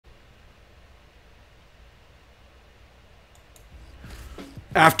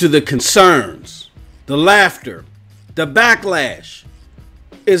After the concerns, the laughter, the backlash,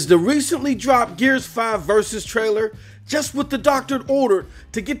 is the recently dropped Gears 5 Versus trailer just what the doctor ordered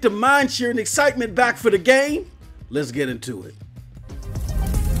to get the mindshare and excitement back for the game? Let's get into it.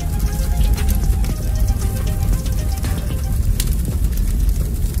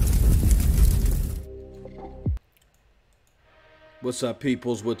 What's up,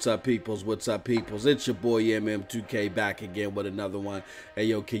 peoples? What's up, peoples? What's up, peoples? It's your boy MM2K back again with another one. Hey,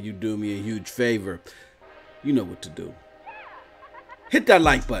 yo, can you do me a huge favor? You know what to do. Hit that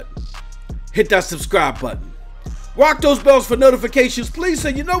like button. Hit that subscribe button. Rock those bells for notifications, please, so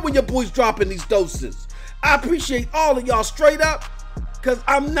you know when your boy's dropping these doses. I appreciate all of y'all straight up, because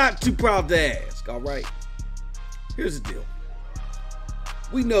I'm not too proud to ask, all right? Here's the deal.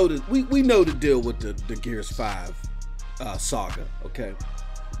 We know the deal with the Gears 5 saga, okay?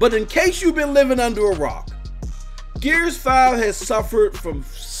 But in case you've been living under a rock, Gears 5 has suffered from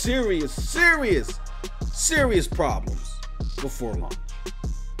serious problems before launch.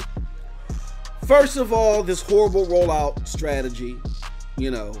 First of all, this horrible rollout strategy,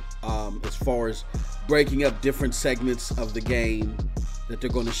 as far as breaking up different segments of the game that they're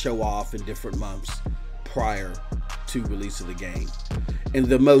going to show off in different months prior to release of the game. And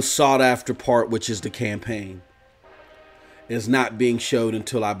the most sought after part, which is the campaign, is not being showed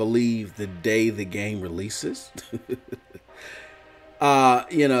until I believe the day the game releases.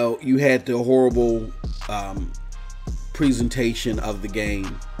 You had the horrible presentation of the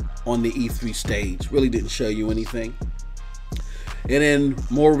game on the E3 stage. Really didn't show you anything. And then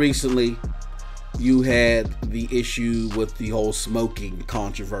more recently, you had the issue with the whole smoking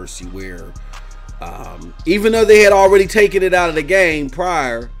controversy where even though they had already taken it out of the game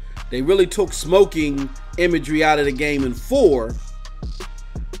prior, they really took smoking imagery out of the game in 4.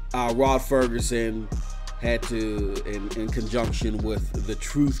 Rod Ferguson had to, in conjunction with the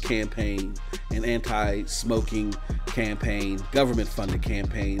Truth campaign, an anti-smoking campaign, government-funded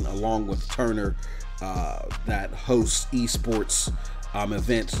campaign, along with Turner, that hosts esports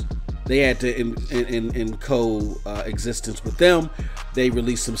events. They had to, in co-existence with them, they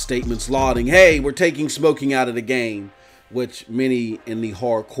released some statements lauding, hey, we're taking smoking out of the game, which many in the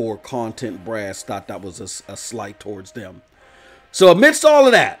hardcore content brass thought that was a slight towards them. So amidst all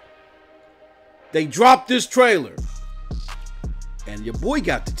of that, they dropped this trailer. And your boy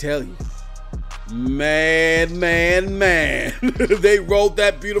got to tell you, man, they rolled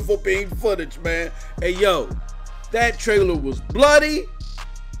that beautiful bean footage, man. Hey, yo, that trailer was bloody.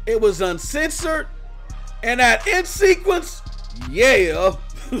 It was uncensored. And that end sequence, yeah. You know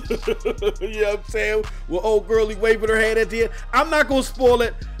what I'm saying? With old girlie waving her hand at the end. I'm not going to spoil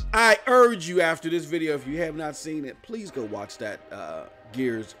it. I urge you after this video, if you have not seen it, please go watch that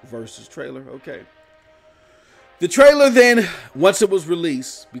Gears Versus trailer, okay? The trailer then, once it was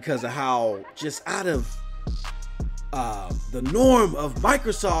released, because of how just out of the norm of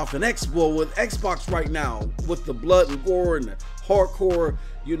Microsoft and with Xbox right now, with the blood and gore and the hardcore,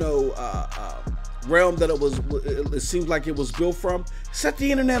 realm that it seems like it was built from, set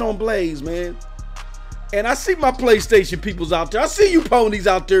the internet on blaze, man. And I see my PlayStation peoples out there. I see you ponies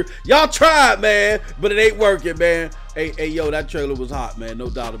out there. Y'all tried, man, but it ain't working, man. Hey, yo, that trailer was hot, man. No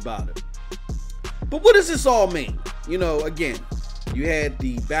doubt about it. But what does this all mean? Again, you had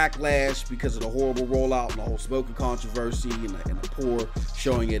the backlash because of the horrible rollout and the whole smoking controversy and the poor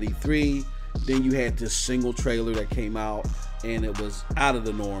showing at E3. Then you had this single trailer that came out, and it was out of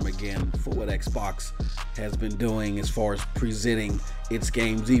the norm again for what Xbox has been doing as far as presenting its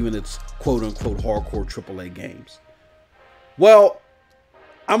games, even its quote-unquote hardcore AAA games. Well,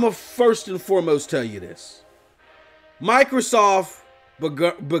 I'm going to first and foremost tell you this. Microsoft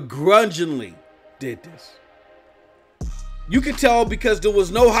begrudgingly did this. You could tell because there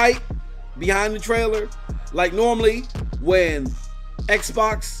was no hype behind the trailer. Like normally when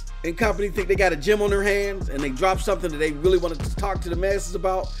Xbox and company think they got a gem on their hands and they drop something that they really wanted to talk to the masses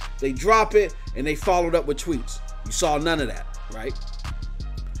about, they drop it and they followed up with tweets. You saw none of that, right?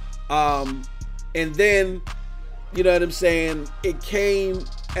 And then, you know what I'm saying, it came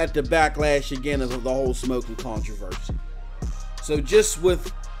at the backlash again of the whole smoking controversy. So just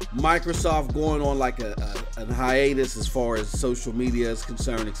with Microsoft going on like a hiatus as far as social media is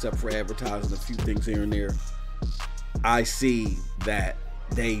concerned, except for advertising a few things here and there, I see that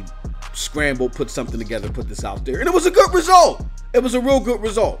they scrambled, put something together, put this out there, and it was a good result. It was a real good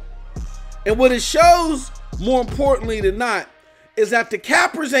result. And what it shows, more importantly than not, is that the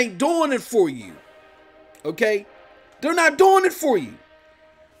cappers ain't doing it for you. Okay? They're not doing it for you.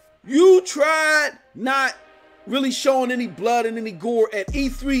 You tried not really showing any blood and any gore at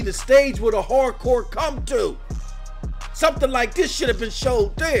E3, the stage where the hardcore come to. Something like this should have been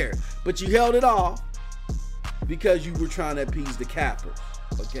showed there, but you held it off because you were trying to appease the cappers,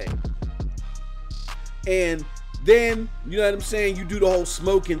 okay? And then, you know what I'm saying, you do the whole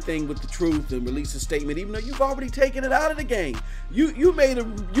smoking thing with the truth and release a statement, even though you've already taken it out of the game. You made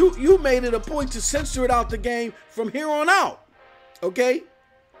it a point to censor it out the game from here on out, okay?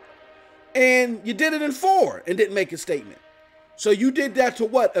 And you did it in 4 and didn't make a statement. So you did that to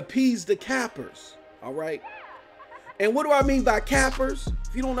what? Appease the cappers, all right? And what do I mean by cappers?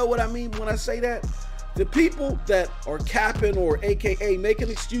 If you don't know what I mean when I say that, the people that are capping or AKA making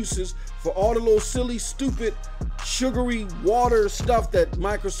excuses for all the little silly, stupid, sugary water stuff that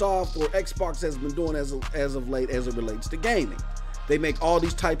Microsoft or Xbox has been doing as of late as it relates to gaming. They make all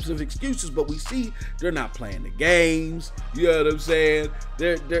these types of excuses, but we see they're not playing the games. You know what I'm saying?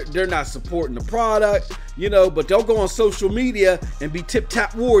 They're not supporting the product, you know, but they'll go on social media and be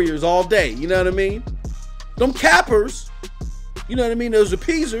tip-tap warriors all day. You know what I mean? Them cappers, you know what I mean, those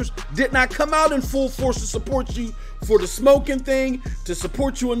appeasers did not come out in full force to support you for the smoking thing, to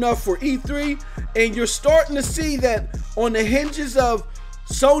support you enough for E3. And you're starting to see that on the hinges of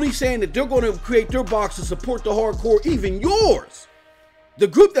Sony saying that they're going to create their box to support the hardcore, even yours. The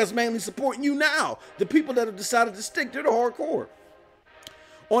group that's mainly supporting you now, the people that have decided to stick, they're the hardcore.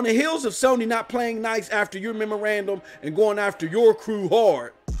 On the heels of Sony not playing nice after your memorandum and going after your crew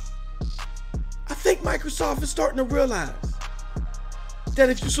hard, I think Microsoft is starting to realize that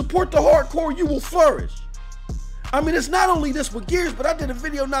if you support the hardcore, you will flourish. I mean, it's not only this with Gears, but I did a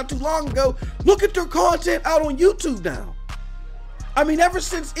video not too long ago. Look at their content out on YouTube now. I mean, ever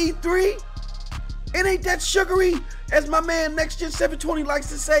since E3, it ain't that sugary, as my man Next Gen 720 likes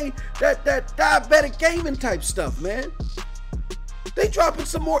to say, that diabetic gaming type stuff, man. They dropping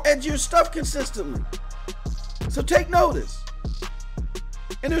some more edgier stuff consistently. So take notice.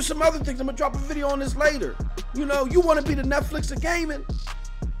 And there's some other things. I'm gonna drop a video on this later. You know, you want to be the Netflix of gaming,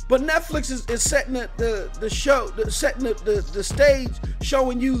 but Netflix is setting the stage,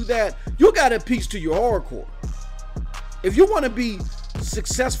 showing you that you got a piece to your hardcore. If you want to be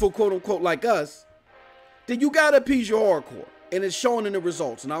successful, quote unquote, like us, then you got to appease your hardcore, and it's showing in the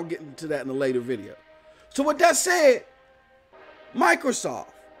results. And I'll get into that in a later video. So with that said, Microsoft,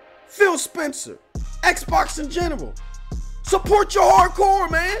 Phil Spencer, Xbox in general, support your hardcore,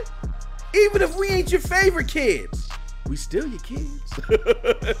 man. Even if we ain't your favorite kids, we still your kids.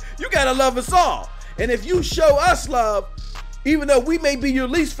 You gotta love us all. And if you show us love, even though we may be your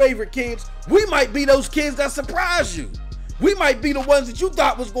least favorite kids, we might be those kids that surprise you. We might be the ones that you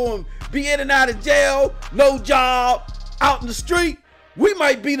thought was going to be in and out of jail, no job, out in the street. We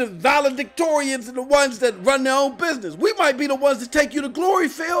might be the valedictorians and the ones that run their own business. We might be the ones that take you to glory,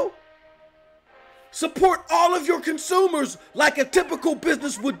 Phil. Support all of your consumers like a typical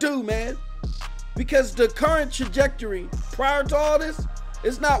business would do, man. Because the current trajectory prior to all this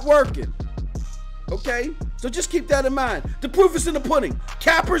is not working. Okay? So just keep that in mind. The proof is in the pudding.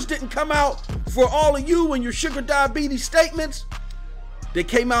 Cappers didn't come out for all of you and your sugar diabetes statements. They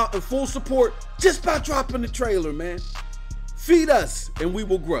came out in full support just by dropping the trailer, man. Feed us and we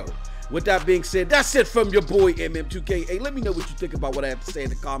will grow. With that being said, that's it from your boy MM2K. Hey, let me know what you think about what I have to say in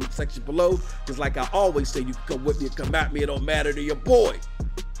the comment section below. Because like I always say, you can come with me and come at me. It don't matter to your boy.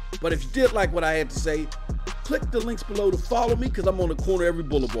 But if you did like what I had to say, click the links below to follow me, because I'm on the corner of every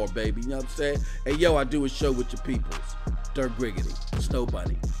boulevard, baby. You know what I'm saying? Hey, yo, I do a show with your peoples. Dirk Griggity, Snow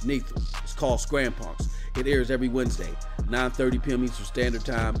Bunny, Neetham. It's called Scrampunks. It airs every Wednesday, 9:30 p.m. Eastern Standard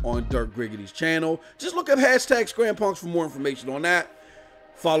Time on Dirk Griggity's channel. Just look up hashtag Scrampunks for more information on that.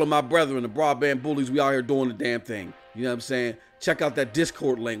 Follow my brethren, the Broadband Bullies. We out here doing the damn thing. You know what I'm saying? Check out that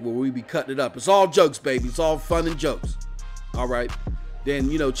Discord link where we be cutting it up. It's all jokes, baby. It's all fun and jokes. All right?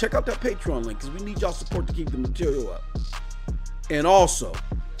 Then, you know, check out that Patreon link, because we need y'all support to keep the material up. And also,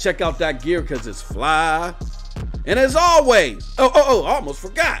 check out that gear, because it's fly. And as always, I almost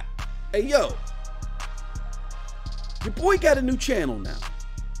forgot. Hey, yo. Your boy got a new channel now.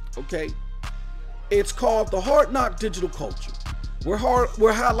 Okay? It's called The Hard Knock Digital Culture. We're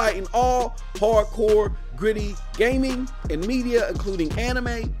highlighting all hardcore, gritty gaming and media, including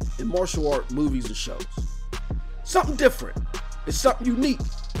anime and martial art movies and shows. Something different. It's something unique,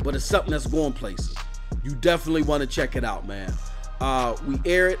 but it's something that's going places. You definitely want to check it out, man. We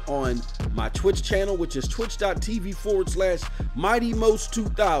air it on my Twitch channel, which is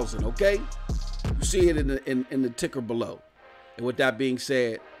twitch.tv/MightyMost2000, okay? You see it in the ticker below. And with that being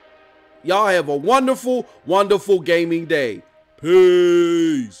said, y'all have a wonderful, wonderful gaming day.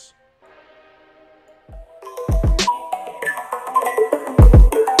 Peace.